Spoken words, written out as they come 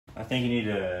I think you need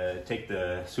to take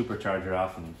the supercharger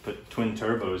off and put twin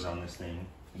turbos on this thing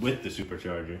with the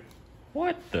supercharger.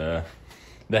 What the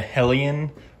Hellion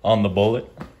on the Bullet?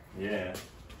 Yeah,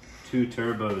 2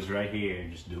 turbos right here.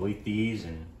 Just delete these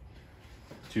and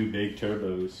 2 big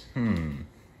turbos.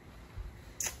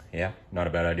 Yeah, not a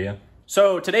bad idea.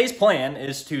 So today's plan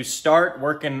is to start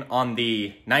working on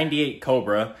the 98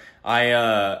 Cobra. I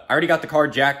already got the car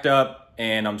jacked up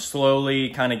and I'm slowly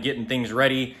kind of getting things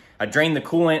ready. I drained the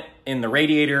coolant in the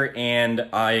radiator and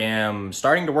I am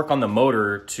starting to work on the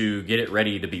motor to get it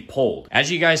ready to be pulled.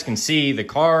 As you guys can see, the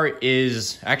car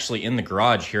is actually in the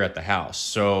garage here at the house.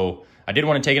 So I did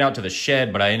want to take it out to the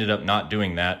shed, but I ended up not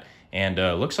doing that. And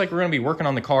looks like we're gonna be working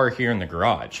on the car here in the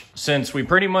garage. Since we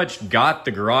pretty much got the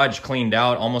garage cleaned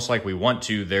out almost like we want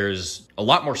to, there's a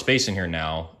lot more space in here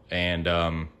now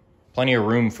and plenty of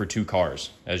room for 2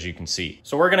 cars, as you can see.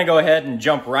 So we're gonna go ahead and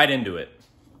jump right into it.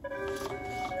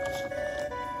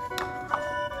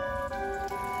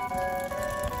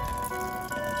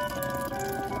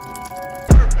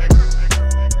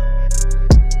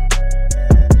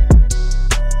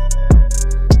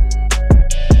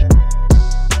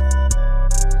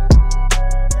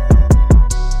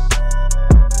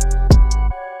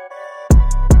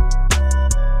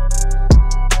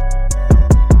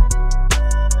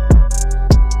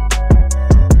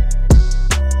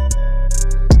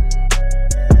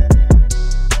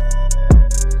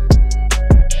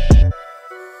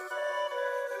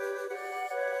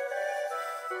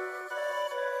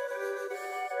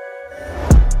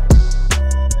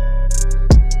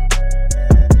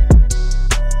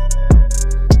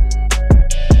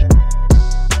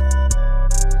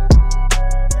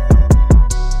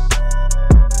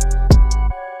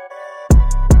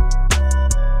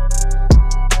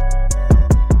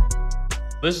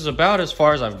 This is about as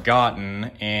far as I've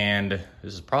gotten, and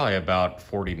this is probably about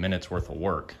 40 minutes worth of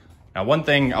work. Now, one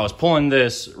thing, I was pulling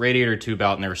this radiator tube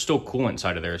out and there was still coolant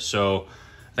inside of there, so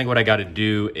I think what I gotta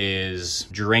do is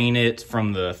drain it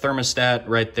from the thermostat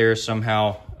right there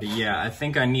somehow. But yeah, I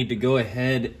think I need to go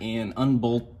ahead and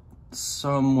unbolt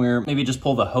somewhere. Maybe just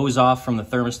pull the hose off from the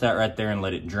thermostat right there and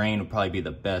let it drain would probably be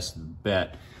the best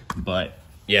bet. But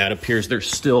yeah, it appears there's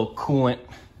still coolant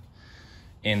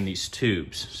in these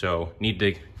tubes, so need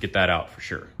to get that out for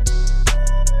sure.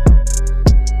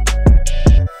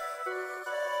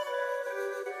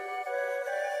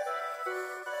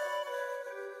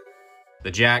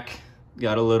 The jack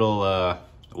got a little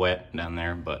wet down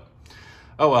there, but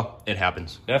oh well, it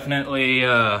happens. Definitely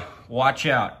watch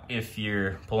out if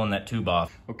you're pulling that tube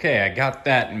off. Okay, I got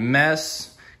that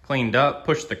mess cleaned up,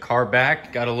 pushed the car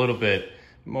back, got a little bit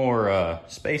more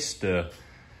space to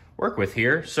work with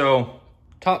here. So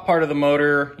top part of the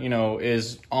motor, you know,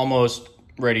 is almost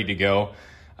ready to go.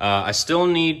 I still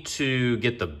need to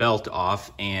get the belt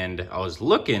off, and I was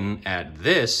looking at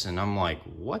this and I'm like,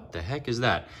 what the heck is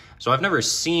that? So I've never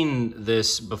seen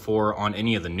this before on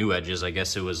any of the new edges. I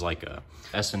guess it was like a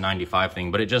SN95 thing,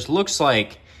 but it just looks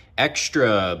like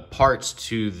extra parts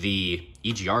to the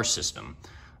EGR system.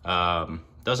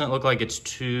 Doesn't look like it's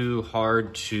too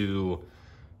hard to,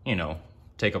 you know,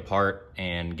 take apart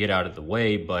and get out of the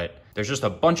way, but there's just a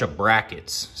bunch of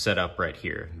brackets set up right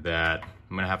here that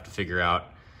I'm gonna have to figure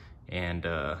out, and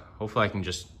hopefully I can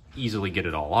just easily get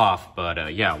it all off.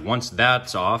 But yeah, once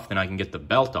that's off, then I can get the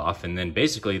belt off, and then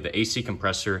basically the AC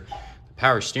compressor, the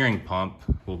power steering pump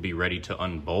will be ready to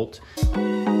unbolt.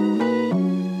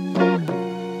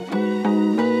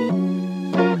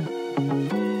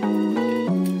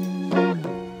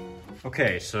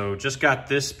 Okay, so just got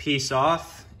this piece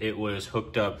off. It was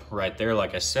hooked up right there,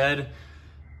 like I said.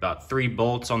 About 3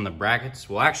 bolts on the brackets.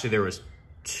 Well, actually there was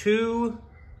 2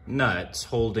 nuts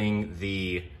holding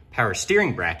the power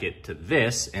steering bracket to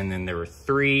this, and then there were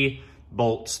 3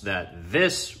 bolts that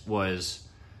this was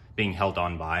being held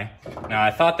on by. Now, I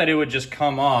thought that it would just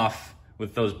come off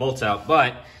with those bolts out,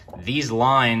 but these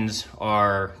lines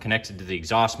are connected to the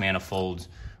exhaust manifold.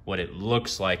 What it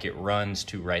looks like, it runs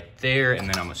to right there, and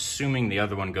then I'm assuming the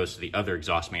other one goes to the other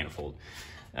exhaust manifold.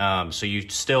 So you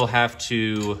still have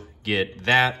to get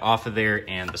that off of there,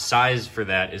 and the size for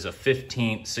that is a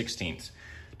 15/16.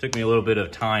 Took me a little bit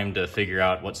of time to figure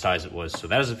out what size it was. So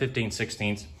that is a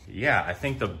 15/16. Yeah, I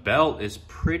think the belt is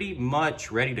pretty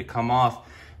much ready to come off.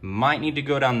 Might need to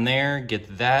go down there,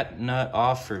 get that nut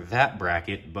off for that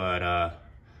bracket, but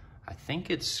I think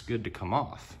it's good to come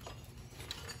off.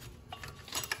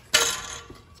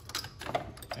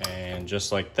 And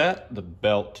just like that, the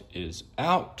belt is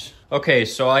out. Okay,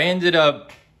 so I ended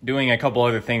up doing a couple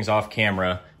other things off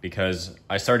camera because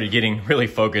I started getting really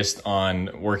focused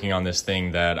on working on this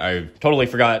thing that I totally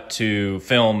forgot to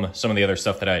film some of the other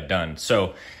stuff that I had done.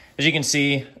 So as you can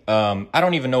see, I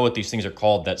don't even know what these things are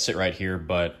called that sit right here,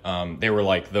 but they were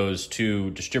like those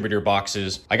 2 distributor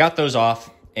boxes. I got those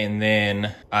off, and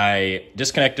then I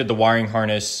disconnected the wiring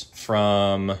harness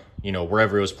from, you know,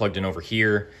 wherever it was plugged in over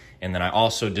here. And then I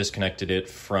also disconnected it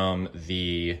from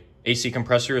the AC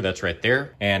compressor that's right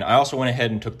there. And I also went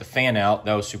ahead and took the fan out.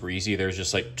 That was super easy. There's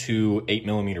just like 2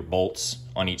 8mm bolts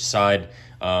on each side.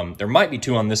 There might be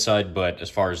 2 on this side, but as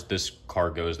far as this car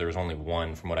goes, there was only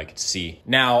 1 from what I could see.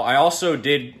 Now, I also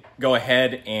did go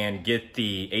ahead and get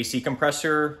the AC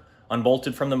compressor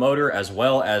unbolted from the motor, as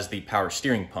well as the power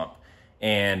steering pump.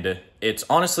 And it's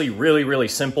honestly really, really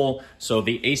simple. So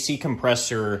the AC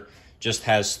compressor just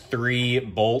has 3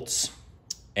 bolts,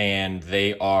 and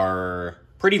they are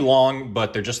pretty long,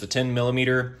 but they're just a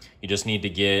 10mm. You just need to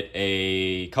get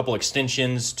a couple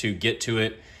extensions to get to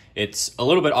it. It's a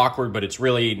little bit awkward, but it's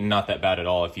really not that bad at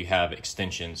all if you have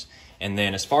extensions. And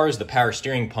then as far as the power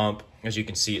steering pump, as you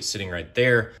can see, it's sitting right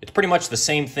there. It's pretty much the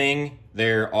same thing.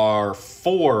 There are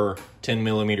 4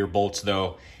 10mm bolts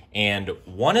though, and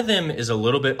one of them is a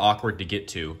little bit awkward to get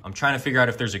to. I'm trying to figure out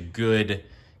if there's a good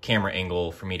camera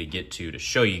angle for me to get to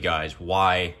show you guys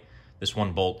why this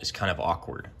one bolt is kind of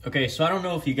awkward. Okay, so I don't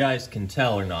know if you guys can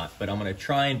tell or not, but I'm gonna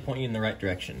try and point you in the right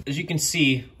direction. As you can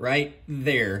see, right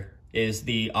there is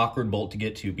the awkward bolt to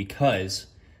get to, because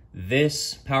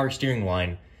this power steering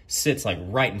line sits like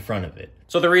right in front of it.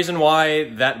 So the reason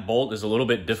why that bolt is a little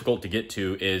bit difficult to get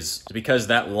to is because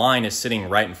that line is sitting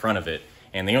right in front of it.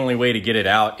 And the only way to get it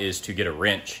out is to get a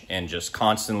wrench and just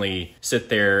constantly sit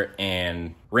there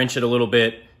and wrench it a little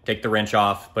bit, take the wrench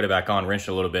off, put it back on, wrench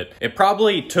it a little bit. It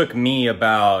probably took me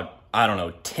about, I don't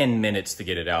know, 10 minutes to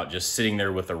get it out, just sitting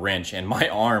there with a wrench, and my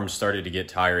arms started to get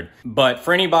tired. But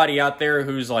for anybody out there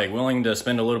who's like willing to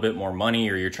spend a little bit more money,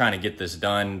 or you're trying to get this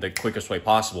done the quickest way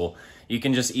possible, you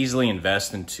can just easily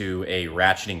invest into a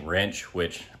ratcheting wrench,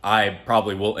 which I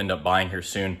probably will end up buying here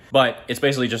soon. But it's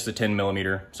basically just a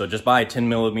 10mm. So just buy a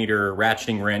 10mm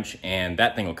ratcheting wrench and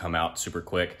that thing will come out super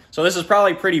quick. So this is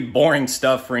probably pretty boring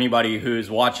stuff for anybody who's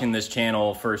watching this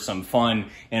channel for some fun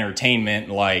entertainment,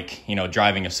 like, you know,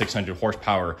 driving a 600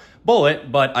 horsepower Bullet.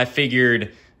 But I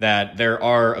figured that there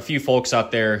are a few folks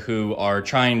out there who are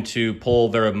trying to pull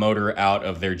their motor out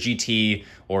of their GT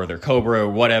or their COBRA or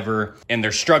whatever, and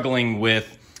they're struggling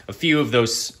with a few of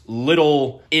those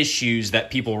little issues that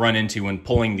people run into when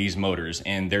pulling these motors.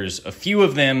 And there's a few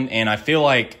of them, and I feel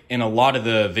like in a lot of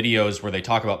the videos where they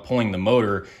talk about pulling the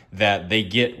motor, that they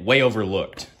get way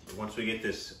overlooked. Once we get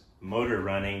this motor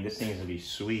running, this thing's gonna be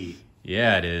sweet.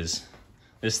 Yeah, it is.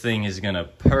 This thing is gonna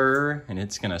purr, and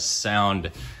it's gonna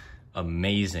sound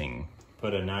amazing.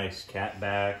 Put a nice cat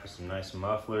back with some nice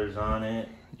mufflers on it.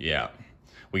 Yeah.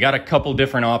 We got a couple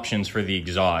different options for the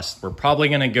exhaust. We're probably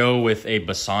gonna go with a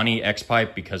Bassani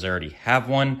X-Pipe because I already have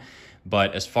one.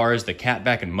 But as far as the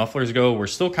catback and mufflers go, we're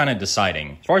still kind of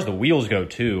deciding. As far as the wheels go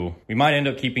too, we might end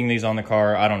up keeping these on the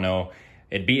car, I don't know.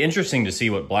 It'd be interesting to see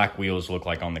what black wheels look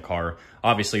like on the car.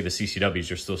 Obviously the CCWs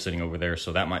are still sitting over there,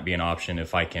 so that might be an option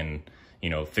if I can, you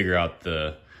know, figure out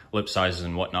the lip sizes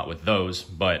and whatnot with those.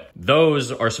 But those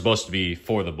are supposed to be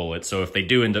for the Bullet, so if they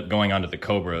do end up going onto the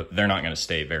COBRA, they're not gonna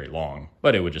stay very long,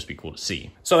 but it would just be cool to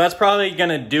see. So that's probably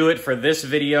gonna do it for this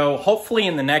video. Hopefully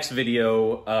in the next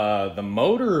video, the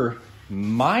motor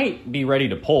might be ready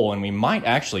to pull, and we might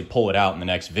actually pull it out in the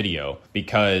next video,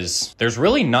 because there's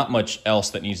really not much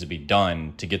else that needs to be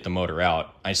done to get the motor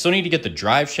out. I still need to get the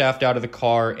drive shaft out of the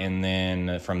car, and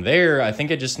then from there, I think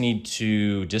I just need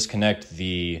to disconnect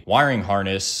the wiring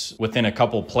harness within a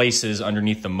couple places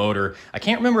underneath the motor. I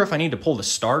can't remember if I need to pull the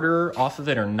starter off of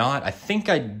it or not. I think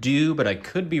I do, but I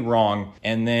could be wrong.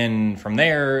 And then from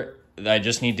there, I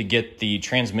just need to get the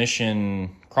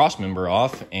transmission crossmember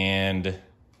off and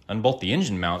unbolt the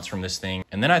engine mounts from this thing,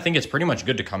 and then I think it's pretty much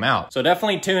good to come out. So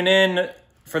definitely tune in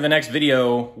for the next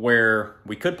video where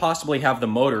we could possibly have the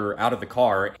motor out of the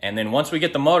car, and then once we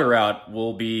get the motor out,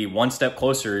 we'll be one step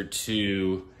closer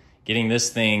to getting this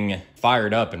thing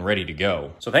fired up and ready to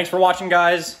go. So thanks for watching,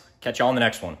 guys. Catch y'all in the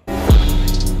next one.